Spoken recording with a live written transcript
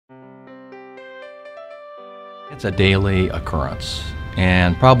It's a daily occurrence,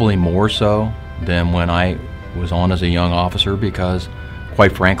 and probably more so than when I was on as a young officer, because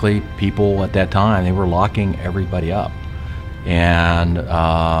quite frankly, people at that time, they were locking everybody up. And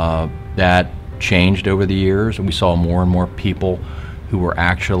that changed over the years, and we saw more and more people who were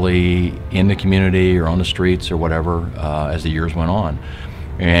actually in the community or on the streets or whatever as the years went on.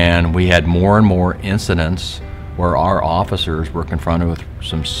 And we had more and more incidents where our officers were confronted with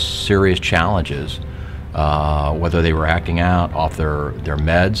some serious challenges, whether they were acting out off their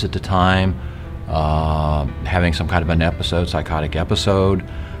meds at the time, having some kind of an episode, psychotic episode.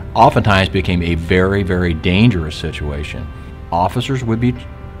 Oftentimes became a very, very dangerous situation. Officers would be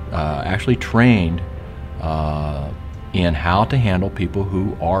actually trained in how to handle people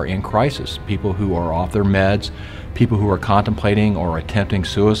who are in crisis, people who are off their meds, people who are contemplating or attempting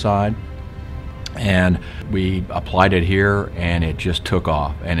suicide. And we applied it here, and it just took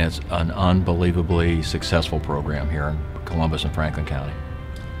off, and it's an unbelievably successful program here in Columbus and Franklin County.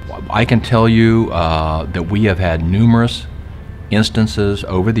 I can tell you that we have had numerous instances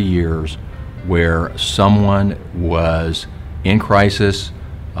over the years where someone was in crisis,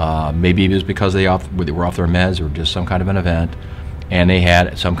 maybe it was because they were off their meds or just some kind of an event, and they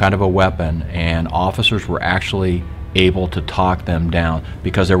had some kind of a weapon, and officers were actually able to talk them down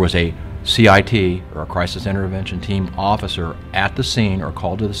because there was a C.I.T. or a crisis intervention team officer at the scene or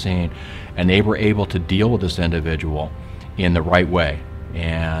called to the scene, and they were able to deal with this individual in the right way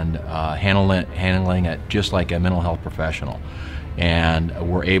and handling it just like a mental health professional, and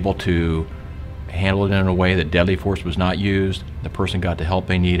were able to handle it in a way that deadly force was not used. The person got the help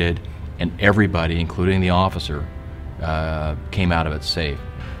they needed, and everybody, including the officer, came out of it safe.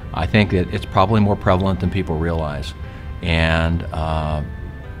 I think that it's probably more prevalent than people realize, and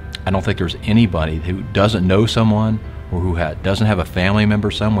I don't think there's anybody who doesn't know someone or who doesn't have a family member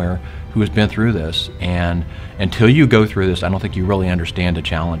somewhere who has been through this. And until you go through this, I don't think you really understand the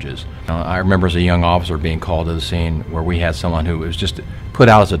challenges. I remember as a young officer being called to the scene where we had someone who was just put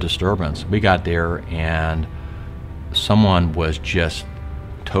out as a disturbance. We got there, and someone was just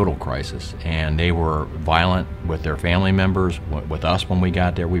total crisis, and they were violent with their family members, with us when we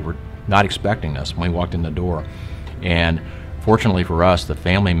got there. We were not expecting this when we walked in the door. And fortunately for us, the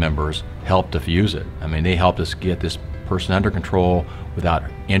family members helped diffuse it. I mean, they helped us get this person under control without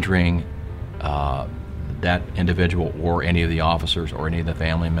injuring that individual or any of the officers or any of the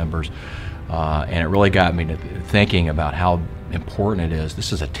family members. And it really got me to thinking about how important it is.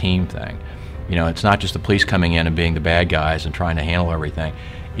 This is a team thing. You know, it's not just the police coming in and being the bad guys and trying to handle everything.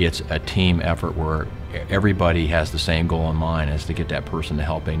 It's a team effort where everybody has the same goal in mind, is to get that person the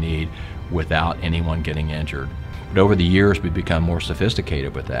help they need without anyone getting injured. But over the years, we've become more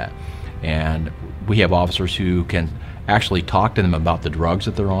sophisticated with that. And we have officers who can actually talk to them about the drugs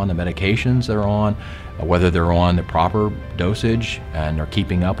that they're on, the medications they're on, whether they're on the proper dosage and are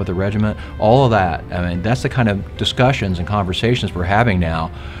keeping up with the regimen, all of that. I mean, that's the kind of discussions and conversations we're having now,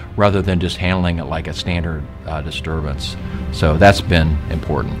 rather than just handling it like a standard disturbance. So that's been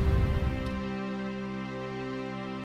important.